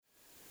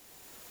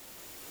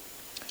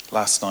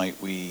Last night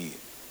we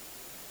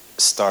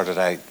started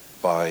out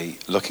by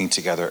looking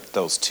together at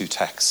those two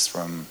texts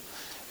from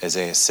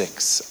Isaiah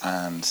 6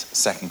 and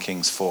 2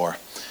 Kings 4.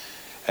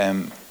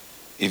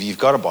 If you've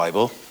got a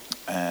Bible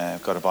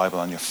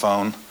on your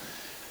phone,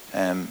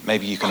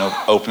 maybe you can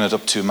open it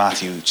up to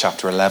Matthew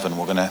chapter 11.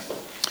 We're going to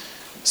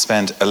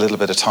spend a little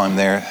bit of time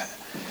there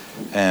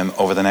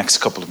over the next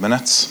couple of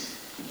minutes.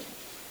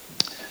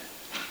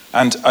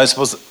 And I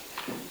suppose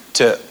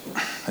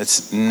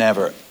it's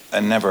never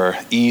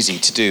easy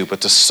to do,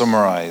 but to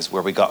summarize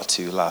where we got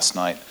to last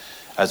night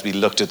as we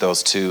looked at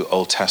those two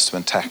Old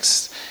Testament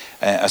texts,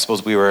 I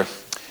suppose we were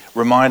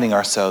reminding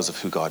ourselves of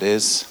who God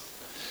is,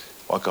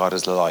 what God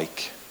is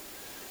like,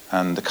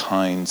 and the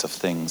kinds of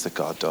things that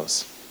God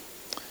does.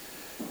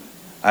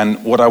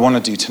 And what I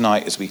want to do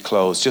tonight as we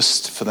close,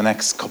 just for the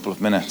next couple of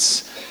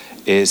minutes,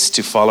 is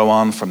to follow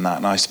on from that,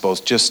 and I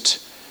suppose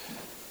just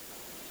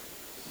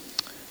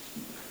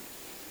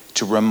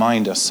to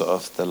remind us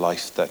of the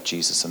life that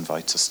Jesus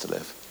invites us to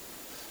live.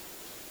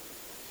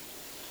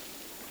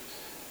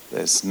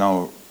 There's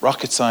no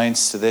rocket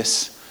science to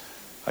this.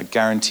 I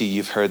guarantee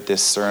you've heard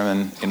this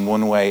sermon in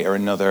one way or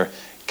another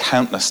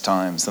countless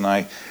times, and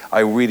I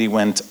really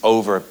went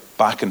over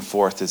back and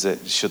forth,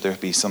 should there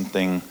be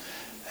something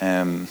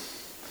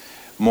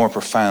more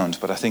profound,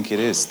 but I think it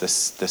is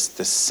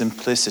this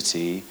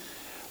simplicity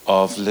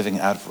of living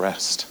out of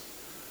rest,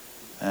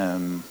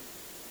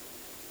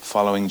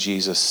 following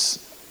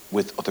Jesus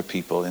with other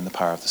people in the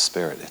power of the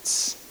Spirit.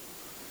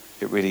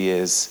 It really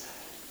is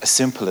as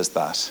simple as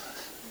that.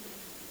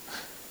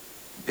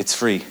 It's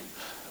free,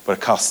 but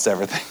it costs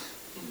everything.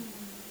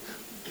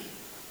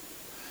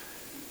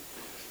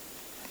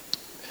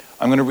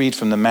 I'm going to read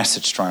from the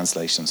Message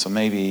translation, so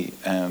maybe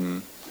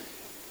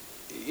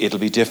it'll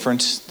be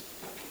different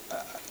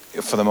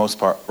for the most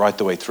part right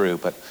the way through,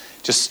 but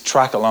just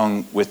track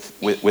along with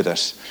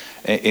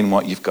it in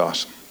what you've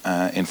got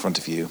in front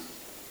of you.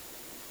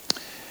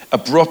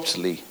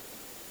 Abruptly,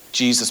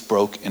 Jesus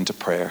broke into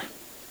prayer.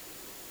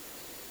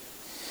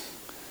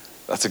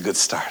 That's a good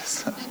start,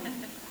 isn't it?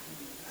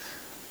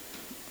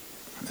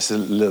 It's a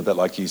little bit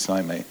like you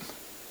tonight, mate.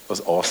 It was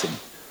awesome.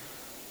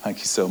 Thank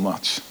you so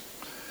much.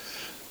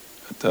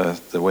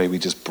 The way we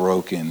just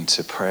broke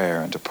into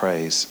prayer and to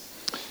praise.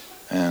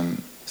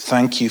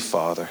 Thank you,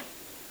 Father,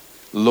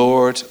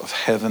 Lord of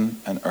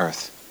heaven and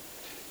earth.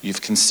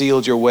 You've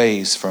concealed your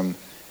ways from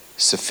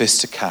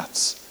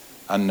sophisticates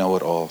and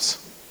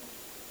know-it-alls,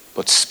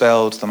 but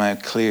spelled them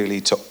out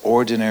clearly to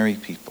ordinary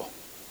people.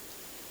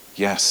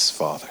 Yes,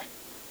 Father,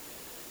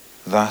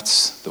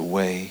 that's the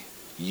way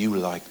you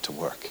like to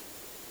work.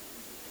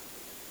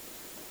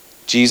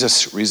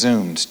 Jesus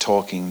resumed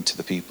talking to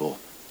the people.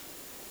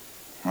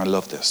 I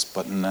love this,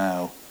 but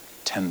now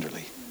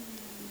tenderly.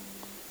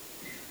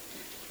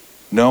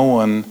 No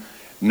one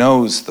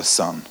knows the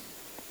Son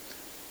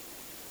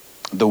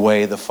the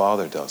way the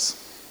Father does,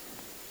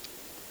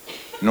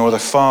 nor the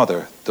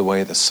Father the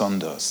way the Son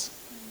does.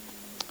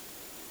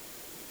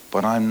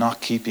 But I'm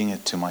not keeping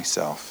it to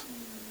myself.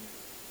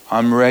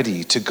 I'm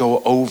ready to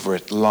go over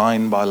it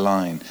line by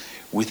line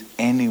with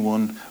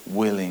anyone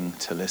willing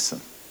to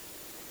listen.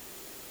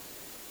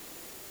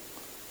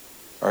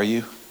 Are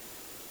you?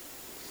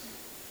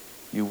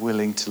 You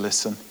willing to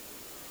listen?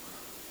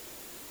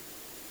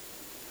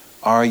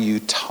 Are you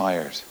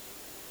tired?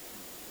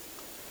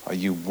 Are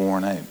you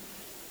worn out?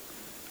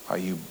 Are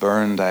you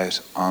burned out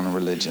on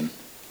religion?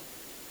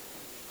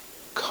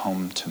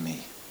 Come to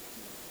me.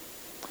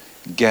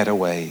 Get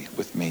away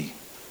with me,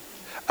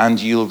 and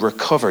you'll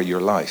recover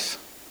your life.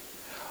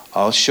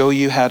 I'll show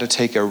you how to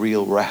take a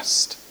real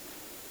rest.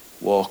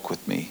 Walk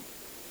with me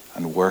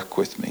and work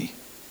with me.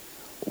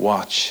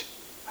 Watch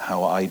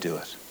how I do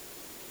it.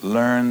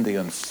 Learn the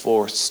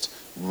unforced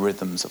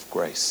rhythms of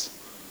grace.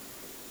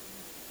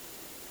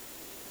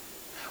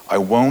 I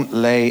won't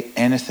lay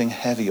anything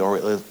heavy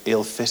or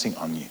ill-fitting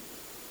on you.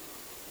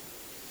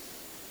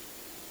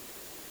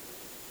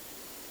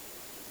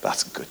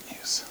 That's good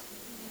news.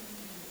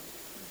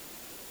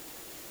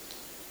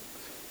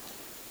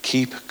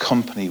 Keep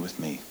company with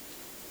me,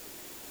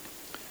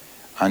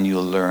 and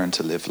you'll learn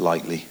to live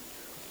lightly,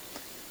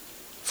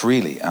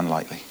 freely and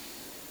lightly.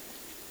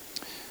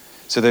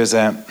 So there's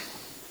a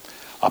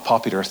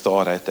popular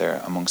thought out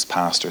there amongst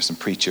pastors and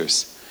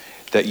preachers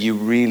that you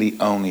really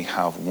only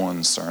have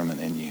one sermon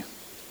in you.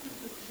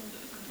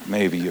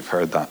 Maybe you've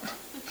heard that.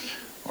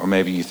 Or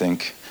maybe you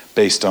think,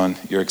 based on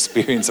your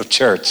experience of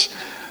church,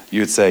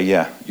 you'd say,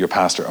 yeah, your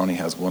pastor only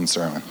has one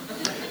sermon.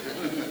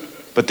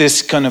 But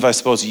this kind of, I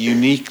suppose,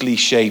 uniquely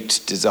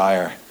shaped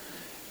desire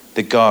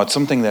that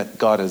something that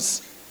God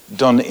has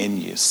done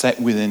in you, set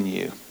within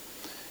you,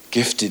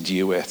 gifted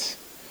you with,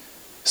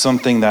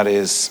 something that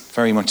is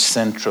very much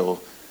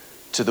central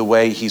to the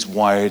way he's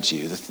wired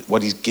you,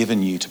 what he's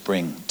given you to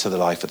bring to the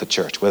life of the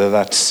church, whether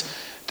that's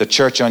the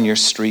church on your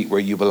street where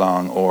you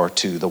belong or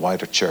to the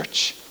wider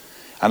church.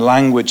 And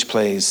language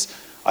plays,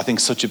 I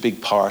think, such a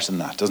big part in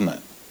that, doesn't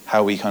it?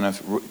 How we kind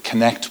of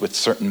connect with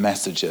certain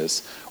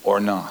messages or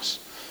not.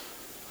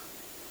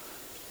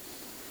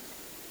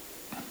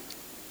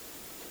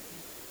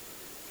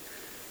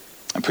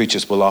 And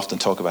preachers will often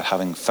talk about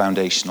having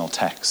foundational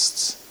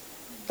texts.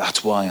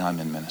 That's why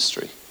I'm in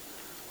ministry.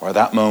 Or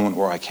that moment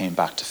where I came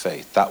back to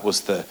faith. That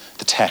was the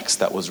text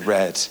that was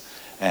read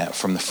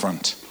from the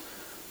front.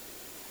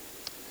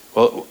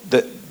 Well,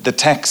 the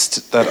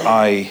text that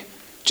I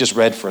just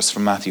read for us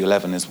from Matthew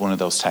 11 is one of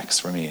those texts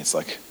for me. It's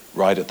like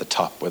right at the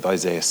top with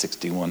Isaiah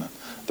 61.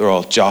 They're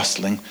all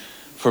jostling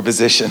for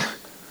position.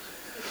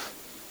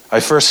 I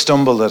first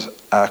stumbled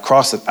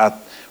across it at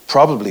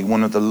probably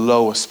one of the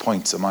lowest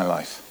points of my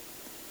life.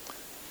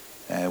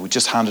 We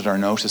just handed our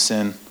notice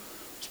in. It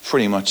was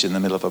pretty much in the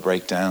middle of a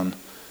breakdown.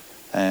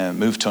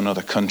 Moved to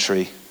another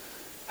country.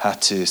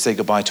 Had to say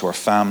goodbye to our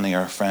family,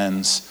 our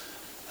friends.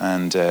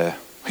 And we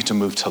had to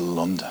move to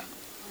London.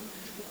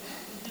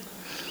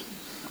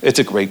 It's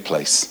a great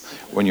place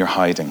when you're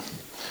hiding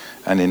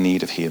and in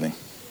need of healing.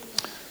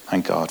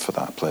 Thank God for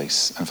that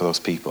place and for those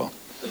people.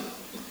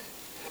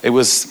 It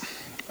was,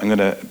 I'm going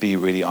to be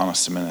really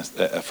honest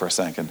for a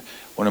second,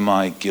 one of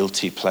my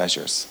guilty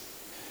pleasures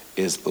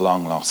is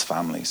long lost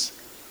families.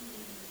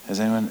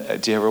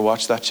 Do you ever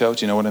watch that show?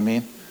 Do you know what I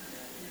mean?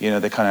 You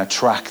know, they kind of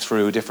track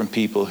through different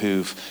people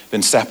who've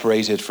been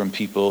separated from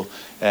people,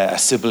 a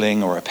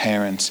sibling or a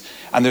parent.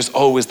 And there's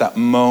always that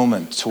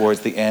moment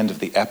towards the end of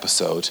the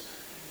episode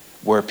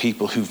where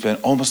people who've been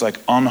almost like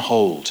on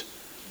hold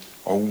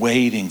or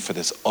waiting for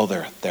this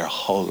other their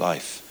whole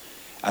life,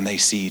 and they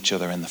see each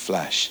other in the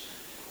flesh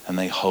and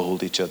they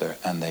hold each other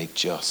and they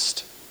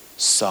just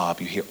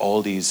sob. You hear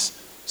all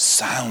these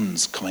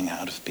sounds coming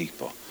out of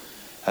people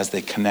as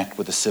they connect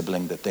with a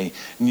sibling that they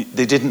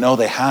didn't know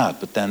they had,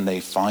 but then they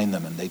find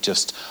them and they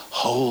just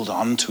hold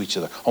on to each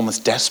other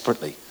almost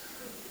desperately.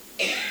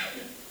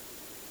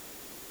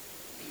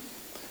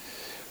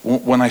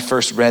 When I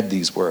first read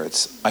these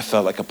words, I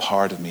felt like a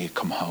part of me had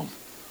come home.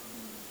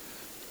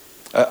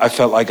 I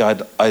felt like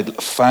I'd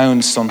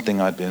found something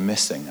I'd been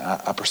missing,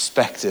 a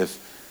perspective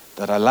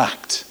that I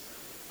lacked.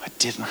 I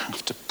didn't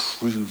have to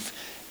prove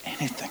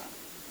anything.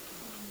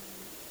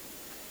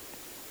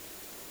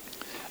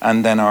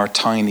 And then our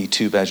tiny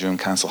 2-bedroom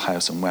council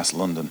house in West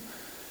London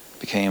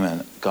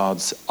became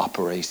God's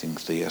operating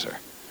theatre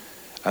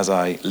as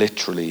I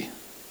literally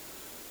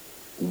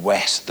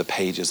wet the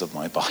pages of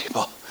my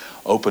Bible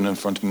open in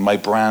front of me, my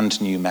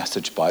brand new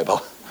Message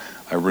Bible.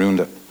 I ruined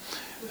it.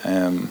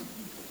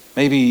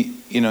 Maybe,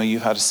 you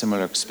had a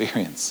similar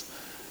experience.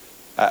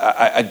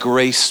 A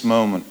grace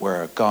moment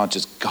where God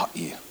just got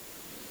you.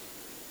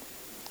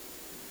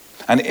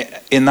 And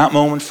in that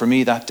moment, for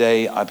me that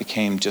day, I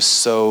became just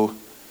so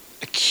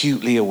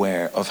acutely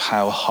aware of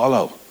how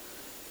hollow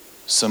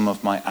some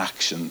of my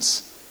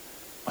actions,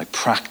 my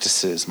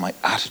practices, my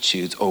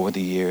attitudes over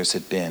the years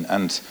had been.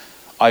 And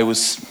I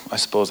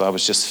suppose I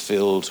was just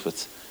filled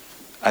with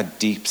a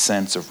deep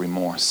sense of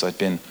remorse. I'd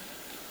been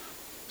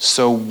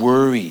so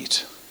worried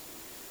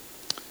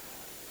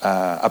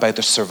about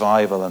the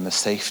survival and the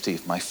safety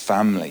of my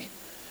family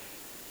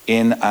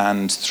in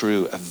and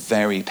through a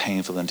very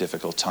painful and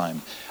difficult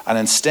time. And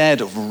instead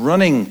of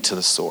running to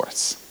the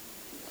source,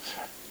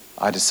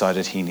 I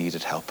decided he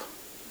needed help.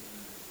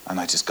 And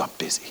I just got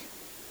busy.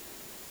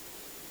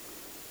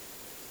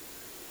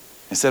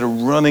 Instead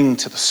of running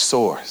to the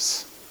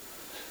source,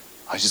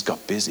 I just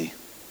got busy.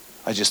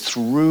 I just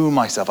threw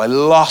myself, I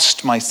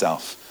lost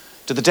myself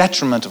to the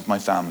detriment of my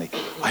family.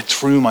 I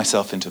threw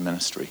myself into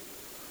ministry.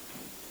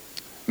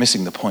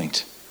 Missing the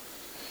point.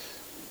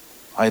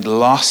 I'd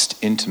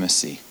lost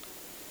intimacy.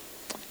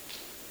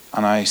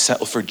 And I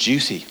settled for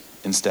duty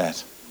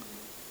instead.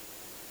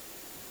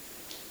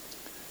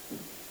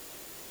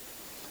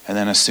 And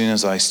then as soon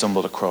as I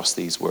stumbled across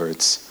these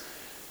words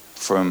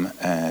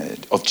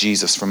of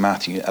Jesus from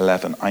Matthew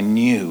 11, I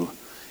knew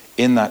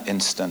in that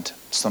instant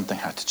something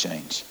had to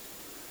change.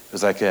 It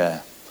was like,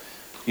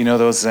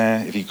 those,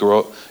 if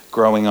you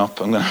growing up,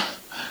 I'm going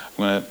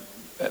to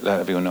let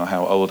everyone know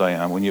how old I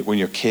am. When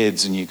you're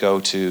kids and you go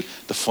to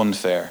the fun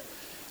fair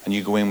and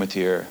you go in with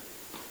your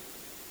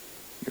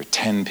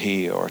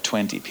 10p or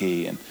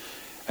 20p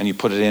and you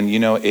put it in,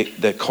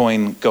 the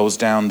coin goes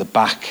down the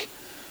back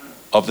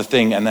of the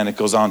thing and then it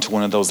goes on to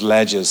one of those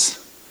ledges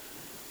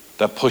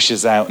that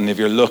pushes out, and if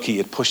you're lucky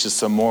it pushes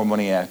some more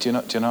money out. Do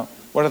you know?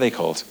 What are they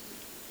called?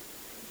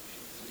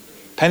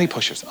 Penny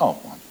pushers. Oh,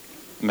 well,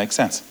 it makes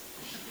sense.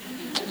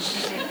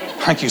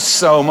 Thank you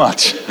so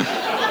much.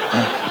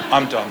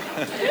 I'm done.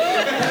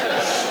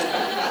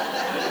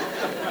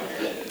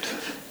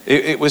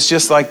 It was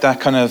just like that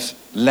kind of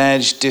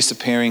ledge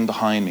disappearing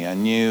behind me. I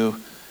knew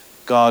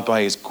God,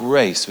 by his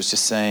grace, was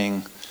just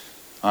saying,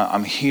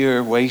 I'm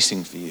here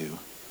waiting for you.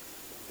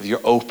 If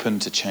you're open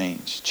to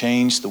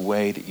change the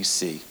way that you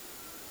see.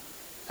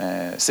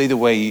 See the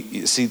way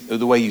you see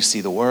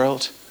the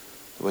world,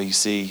 the way you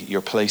see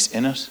your place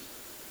in it,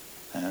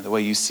 the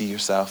way you see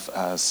yourself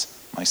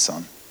as my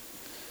son.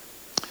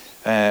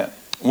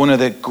 One of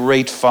the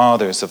great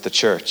fathers of the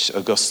church,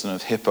 Augustine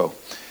of Hippo,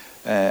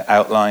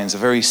 outlines a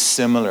very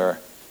similar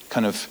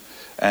kind of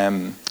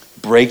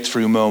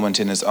breakthrough moment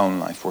in his own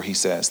life where he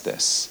says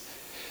this: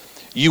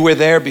 "You were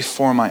there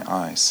before my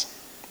eyes,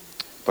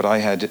 but I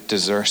had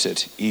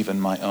deserted even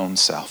my own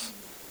self.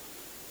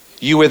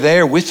 You were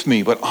there with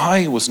me, but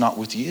I was not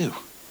with you.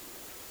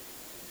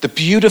 The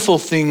beautiful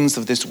things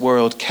of this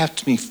world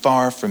kept me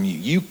far from you.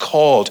 You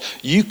called,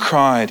 you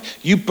cried,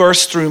 you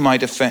burst through my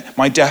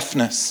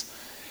deafness.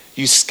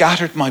 You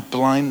scattered my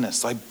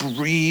blindness. I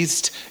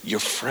breathed your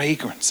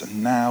fragrance,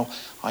 and now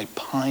I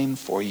pine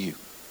for you.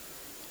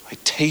 I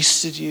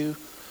tasted you,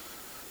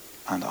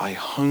 and I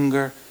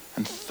hunger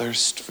and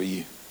thirst for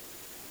you.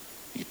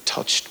 You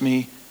touched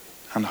me,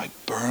 and I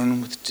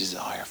burn with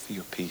desire for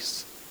your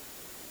peace.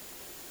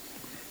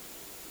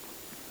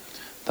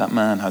 That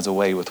man has a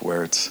way with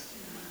words.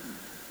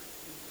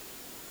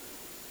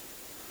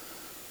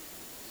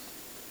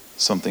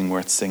 Something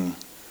worth singing.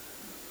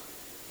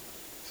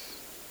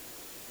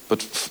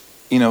 But,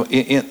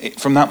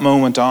 from that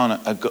moment on,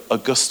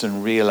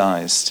 Augustine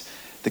realized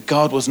that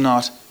God was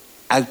not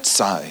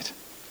outside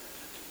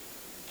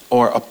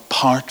or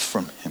apart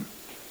from him,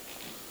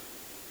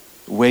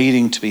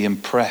 waiting to be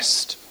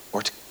impressed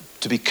or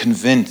to be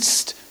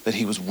convinced that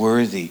he was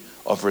worthy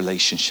of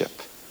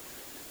relationship,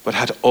 but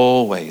had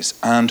always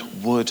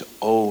and would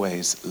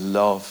always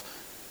love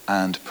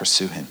and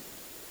pursue him.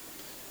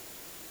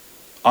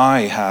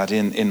 I had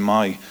in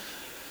my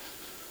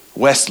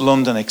West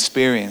London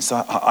experience,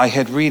 I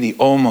had really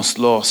almost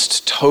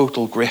lost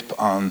total grip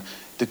on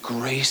the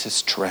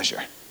greatest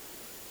treasure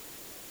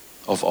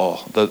of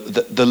all,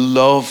 the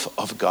love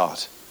of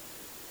God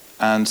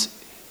and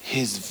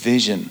his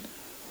vision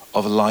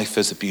of life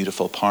as a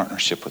beautiful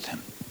partnership with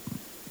him.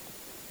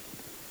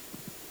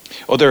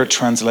 Other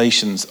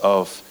translations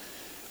of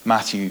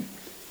Matthew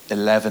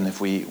 11, if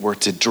we were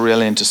to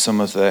drill into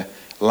some of the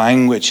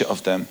language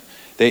of them,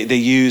 they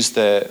use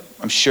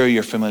I'm sure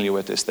you're familiar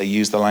with this, they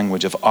use the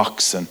language of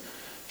oxen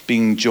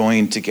being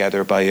joined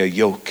together by a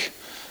yoke,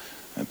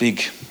 a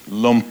big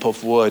lump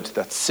of wood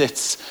that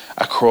sits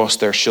across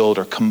their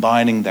shoulder,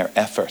 combining their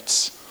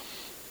efforts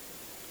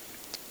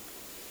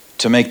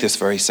to make this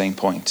very same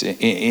point.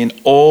 In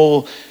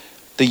all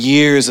the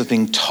years of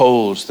being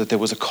told that there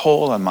was a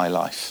call on my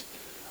life,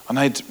 and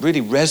I'd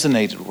really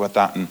resonated with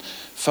that and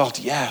felt,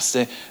 yes,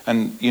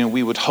 and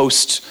we would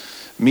host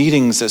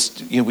meetings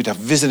as we'd have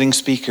visiting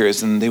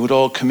speakers, and they would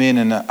all come in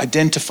and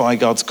identify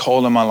God's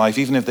call in my life,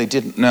 even if they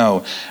didn't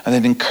know, and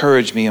they'd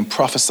encourage me and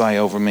prophesy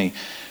over me.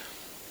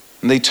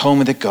 And they told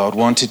me that God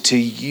wanted to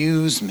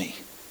use me.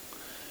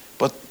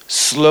 But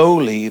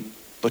slowly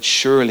but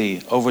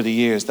surely over the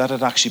years, that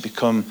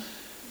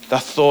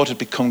thought had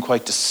become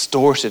quite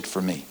distorted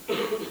for me.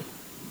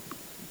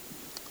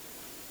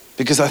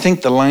 Because I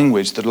think the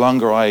language, the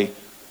longer I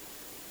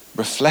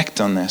reflect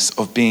on this,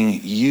 of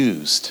being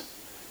used,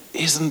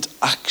 isn't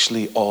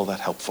actually all that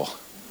helpful.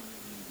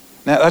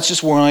 Now, that's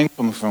just where I'm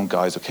coming from,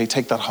 guys, okay?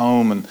 Take that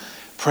home and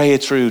pray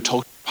it through.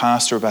 Talk to your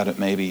pastor about it,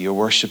 maybe, your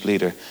worship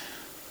leader.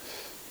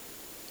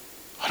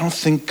 I don't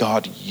think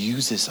God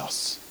uses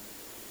us.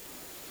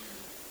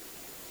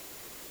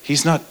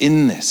 He's not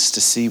in this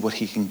to see what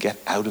he can get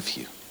out of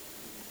you.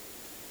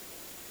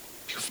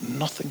 You have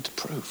nothing to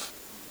prove.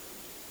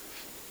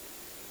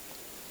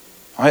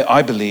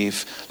 I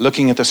believe,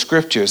 looking at the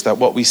scriptures, that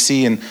what we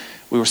see, and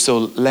we were so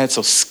led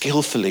so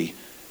skillfully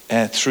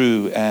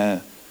through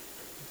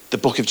the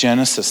book of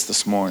Genesis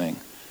this morning.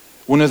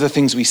 One of the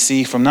things we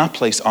see from that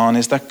place on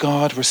is that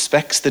God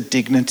respects the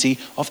dignity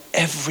of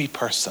every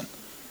person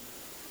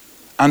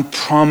and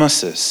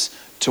promises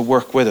to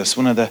work with us.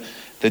 One of the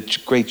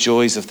great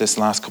joys of this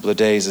last couple of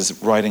days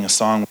is writing a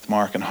song with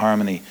Mark and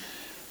Harmony.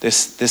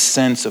 This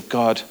sense of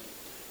God,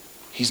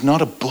 he's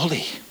not a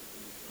bully.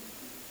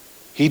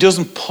 He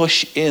doesn't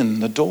push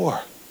in the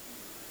door.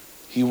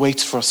 He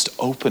waits for us to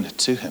open it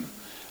to him.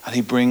 And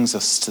he brings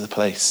us to the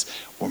place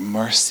where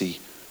mercy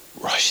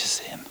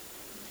rushes in.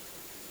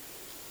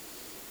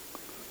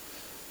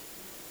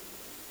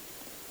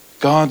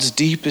 God's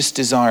deepest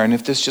desire, and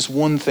if there's just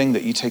one thing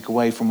that you take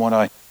away from what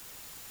I...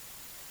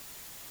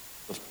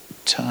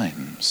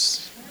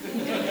 times...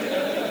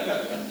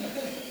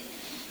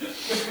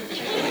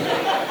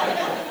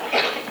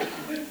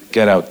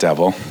 Get out,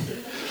 devil.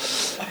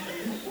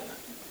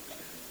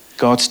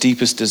 God's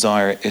deepest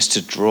desire is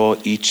to draw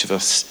each of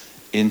us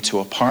into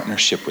a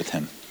partnership with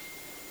him.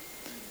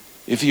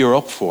 If you're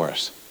up for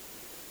it,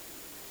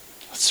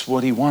 that's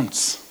what he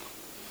wants.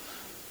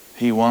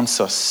 He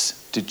wants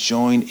us to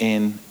join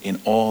in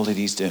all that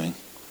he's doing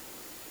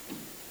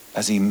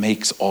as he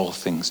makes all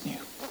things new.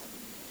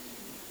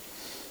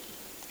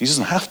 He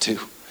doesn't have to.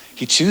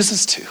 He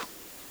chooses to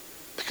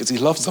because he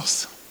loves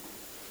us.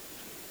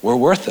 We're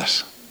worth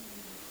it.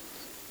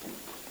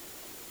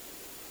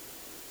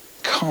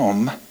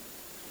 Come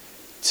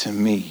to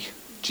me,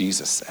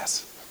 Jesus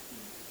says.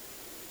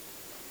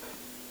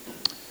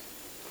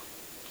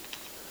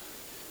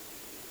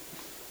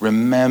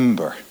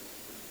 Remember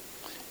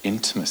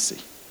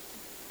intimacy.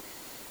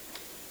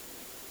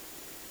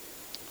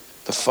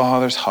 The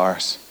Father's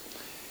heart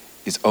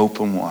is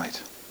open wide,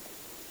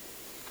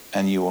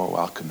 and you are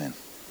welcome in.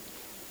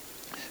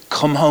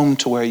 Come home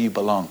to where you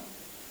belong.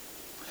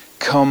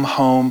 Come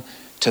home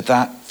to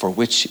that for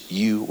which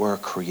you were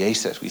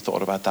created. We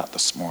thought about that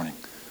this morning.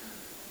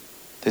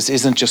 This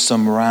isn't just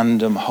some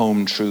random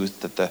home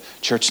truth that the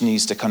church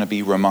needs to kind of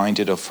be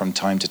reminded of from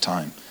time to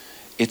time.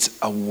 It's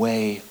a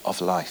way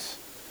of life.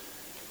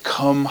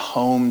 Come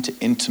home to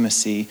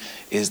intimacy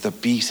is the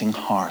beating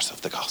heart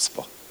of the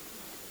gospel.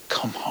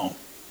 Come home.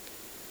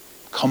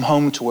 Come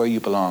home to where you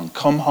belong.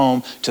 Come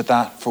home to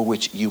that for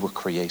which you were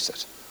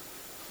created.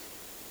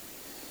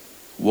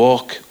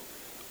 Walk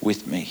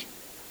with me.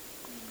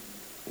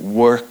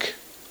 Work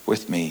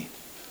with me.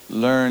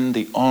 Learn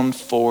the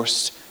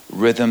unforced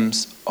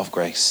rhythms of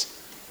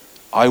grace.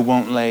 I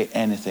won't lay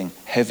anything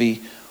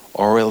heavy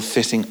or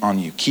ill-fitting on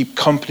you. Keep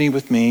company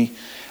with me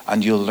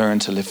and you'll learn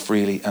to live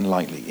freely and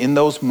lightly. In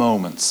those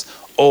moments,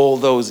 all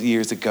those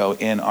years ago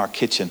in our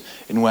kitchen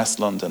in West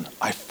London,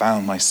 I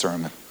found my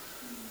sermon.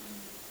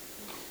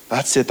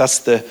 That's it. That's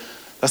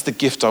the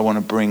gift I want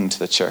to bring to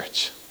the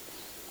church.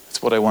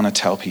 It's what I want to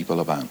tell people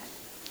about.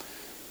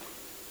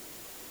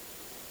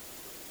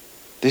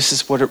 This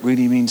is what it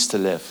really means to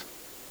live.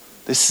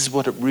 This is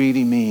what it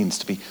really means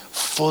to be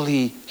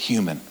fully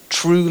human,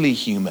 truly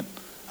human,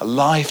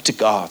 alive to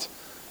God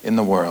in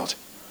the world.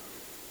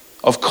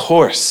 Of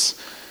course,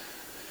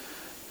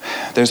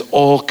 there's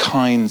all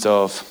kinds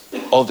of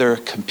other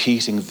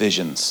competing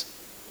visions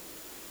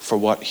for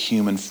what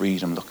human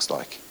freedom looks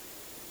like.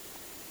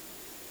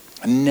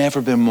 I've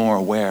never been more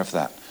aware of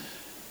that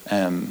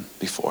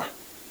before.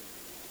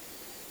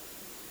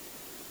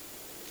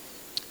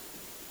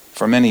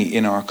 For many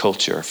in our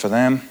culture, for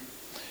them,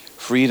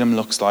 freedom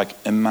looks like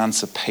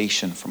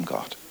emancipation from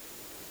God.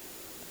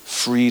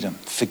 Freedom.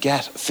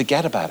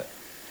 Forget about it.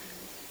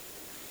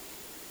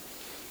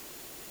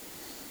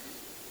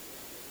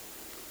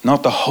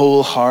 Not the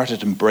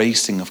wholehearted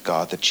embracing of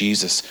God that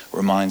Jesus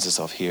reminds us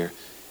of here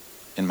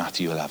in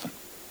Matthew 11.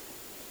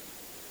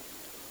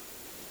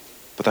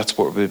 But that's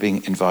what we're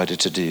being invited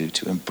to do,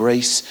 to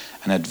embrace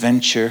an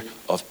adventure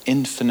of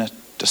infinite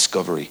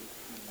discovery,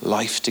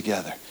 life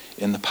together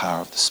in the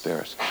power of the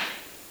Spirit,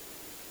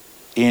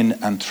 in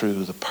and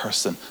through the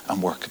person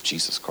and work of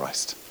Jesus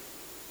Christ.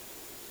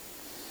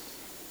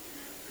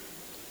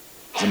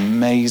 It's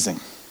amazing.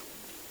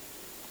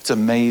 It's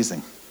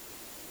amazing.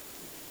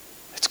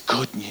 It's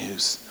good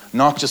news,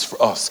 not just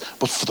for us,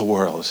 but for the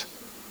world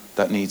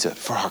that needs it,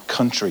 for our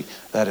country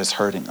that is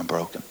hurting and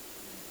broken,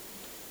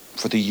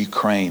 for the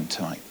Ukraine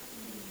tonight.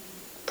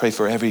 Pray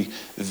for every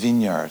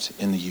vineyard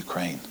in the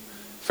Ukraine,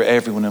 for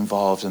everyone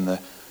involved in the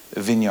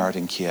vineyard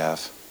in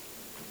Kiev.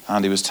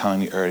 Andy was telling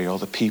me earlier, all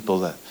the people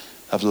that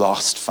have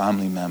lost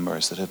family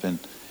members that have been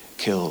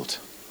killed.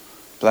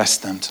 Bless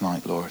them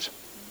tonight, Lord.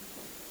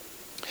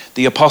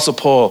 The Apostle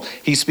Paul,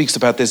 he speaks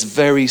about this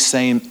very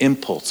same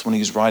impulse when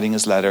he's writing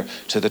his letter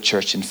to the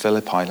church in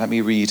Philippi. Let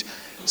me read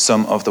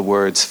some of the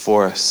words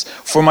for us.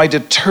 For my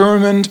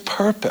determined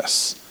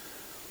purpose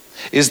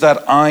is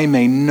that I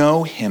may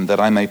know him, that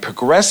I may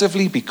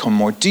progressively become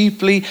more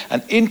deeply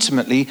and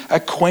intimately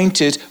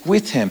acquainted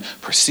with him,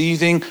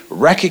 perceiving,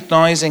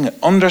 recognizing, and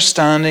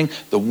understanding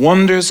the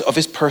wonders of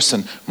his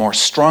person more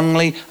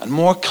strongly and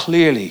more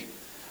clearly,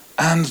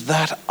 and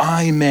that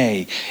I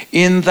may,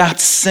 in that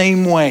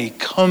same way,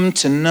 come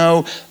to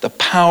know the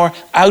power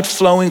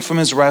outflowing from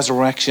his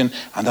resurrection,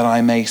 and that I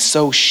may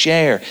so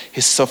share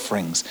his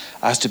sufferings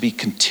as to be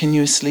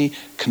continually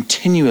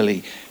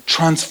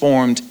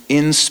transformed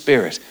in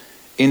spirit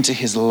into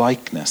his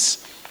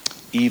likeness,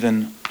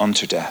 even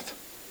unto death.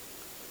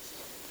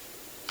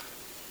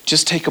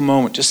 Just take a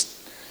moment,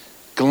 just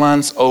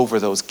glance over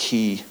those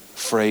key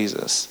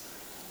phrases.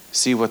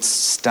 See what's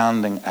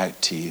standing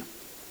out to you.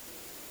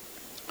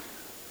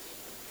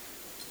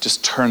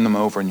 Just turn them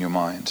over in your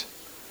mind.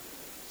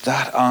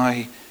 That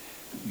I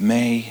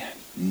may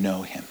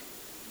know him.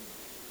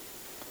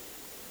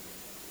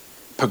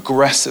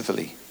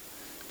 Progressively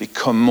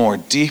become more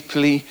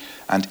deeply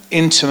and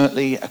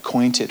intimately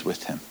acquainted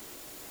with him.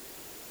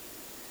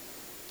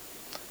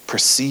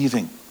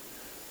 Perceiving,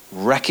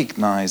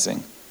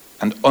 recognizing,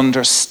 and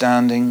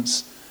understanding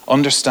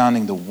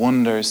the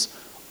wonders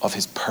of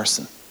his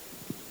person.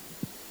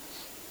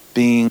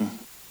 Being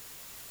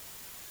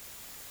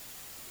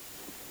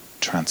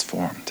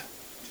transformed.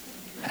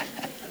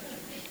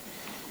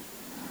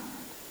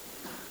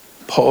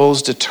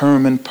 Paul's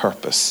determined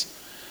purpose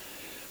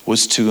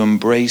was to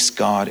embrace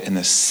God in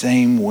the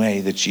same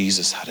way that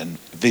Jesus had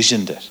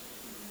envisioned it.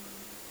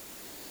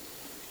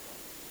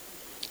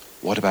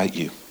 What about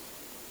you?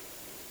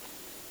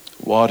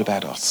 What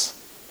about us?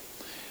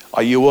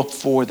 Are you up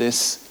for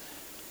this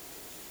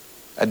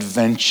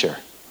adventure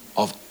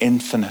of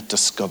infinite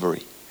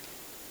discovery?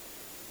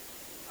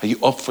 Are you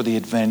up for the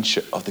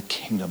adventure of the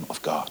kingdom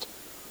of God?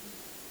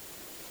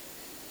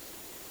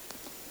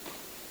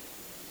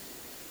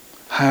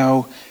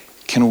 How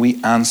can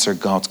we answer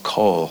God's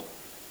call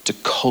to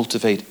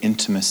cultivate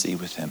intimacy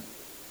with him?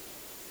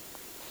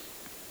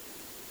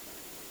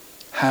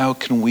 How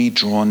can we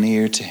draw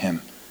near to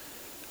him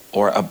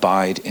or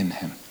abide in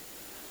him?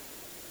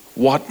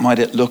 What might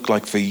it look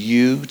like for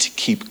you to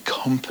keep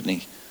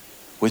company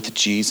with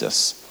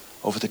Jesus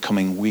over the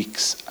coming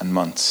weeks and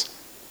months?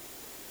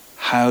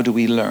 How do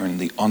we learn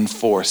the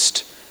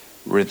unforced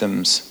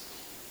rhythms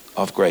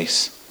of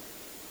grace?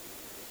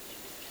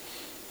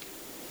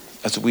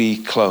 as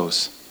we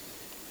close,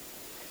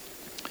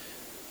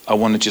 I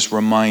want to just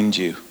remind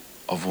you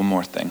of one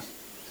more thing.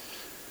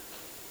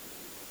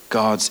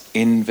 God's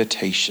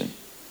invitation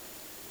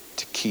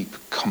to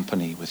keep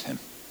company with him.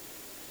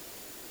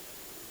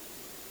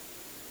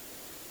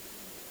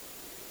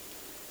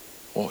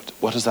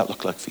 What does that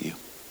look like for you?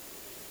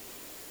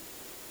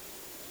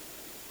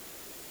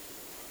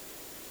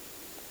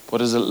 What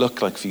does it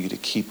look like for you to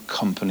keep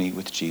company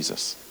with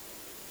Jesus?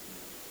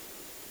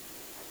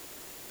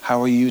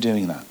 How are you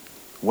doing that?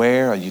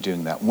 Where are you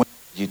doing that? When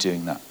are you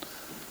doing that?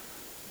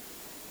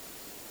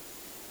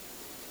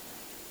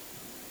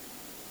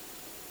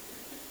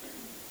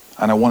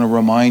 And I want to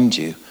remind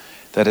you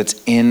that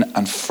it's in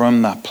and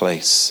from that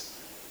place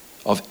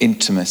of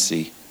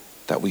intimacy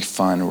that we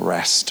find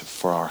rest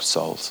for our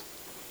souls,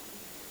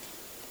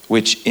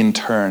 which in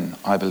turn,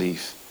 I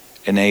believe,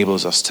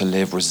 enables us to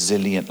live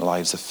resilient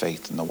lives of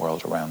faith in the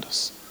world around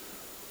us.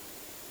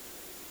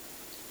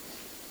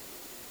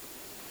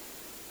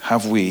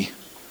 Have we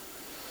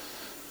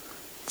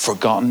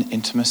forgotten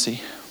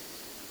intimacy?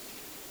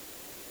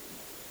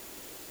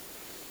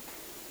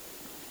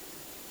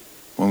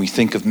 When we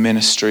think of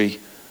ministry,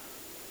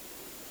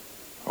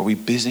 are we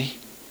busy?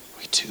 Are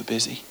we too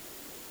busy?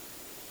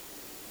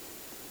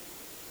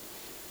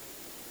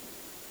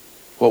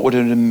 What would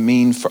it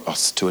mean for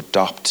us to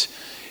adopt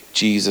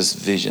Jesus'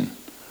 vision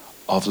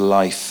of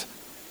life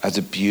as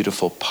a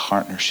beautiful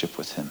partnership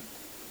with him?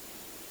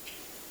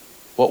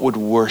 What would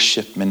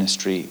worship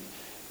ministry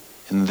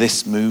in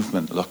this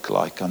movement look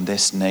like on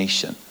this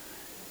nation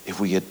if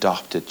we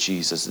adopted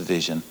Jesus'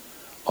 vision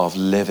of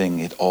living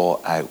it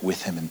all out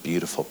with him in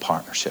beautiful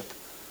partnership?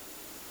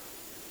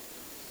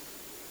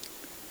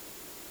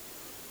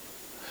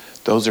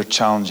 Those are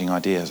challenging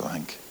ideas, I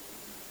think,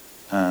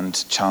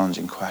 and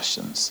challenging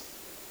questions.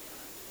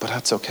 But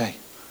that's okay.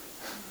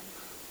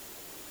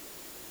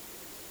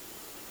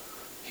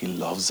 He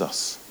loves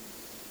us.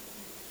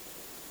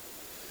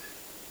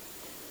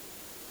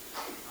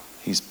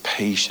 He's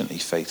patiently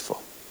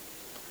faithful.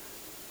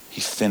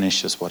 He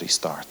finishes what he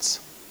starts.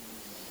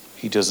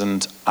 He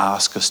doesn't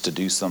ask us to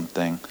do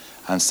something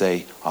and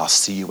say, I'll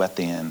see you at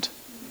the end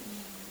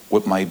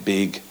with my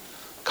big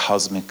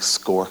cosmic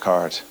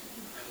scorecard.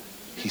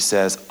 He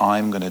says,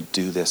 I'm going to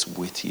do this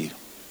with you.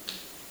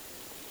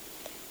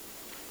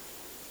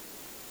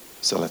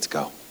 So let's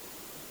go.